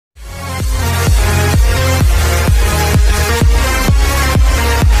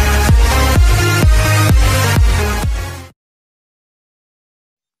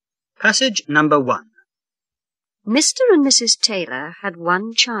Passage number 1. Mr. and Mrs. Taylor had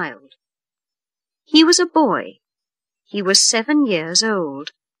one child. He was a boy. He was 7 years old,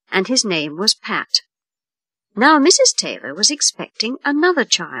 and his name was Pat. Now Mrs. Taylor was expecting another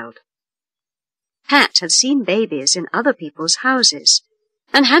child. Pat had seen babies in other people's houses,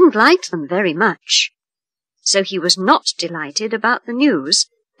 and hadn't liked them very much. So he was not delighted about the news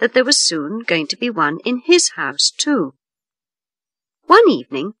that there was soon going to be one in his house too. One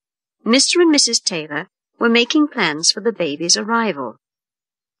evening, Mr. and Mrs. Taylor were making plans for the baby's arrival.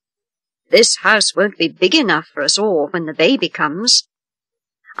 "This house won't be big enough for us all when the baby comes.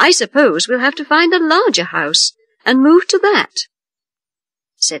 I suppose we'll have to find a larger house and move to that,"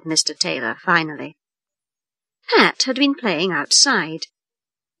 said Mr. Taylor finally. Pat had been playing outside,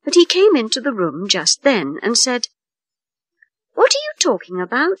 but he came into the room just then and said, "What are you talking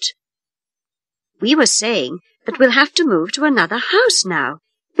about?" "We were saying that we'll have to move to another house now,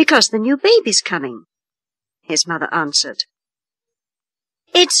 because the new baby's coming," his mother answered.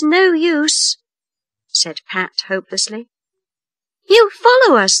 "It's no use," said Pat hopelessly. "He'll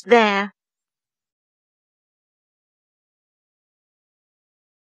follow us there."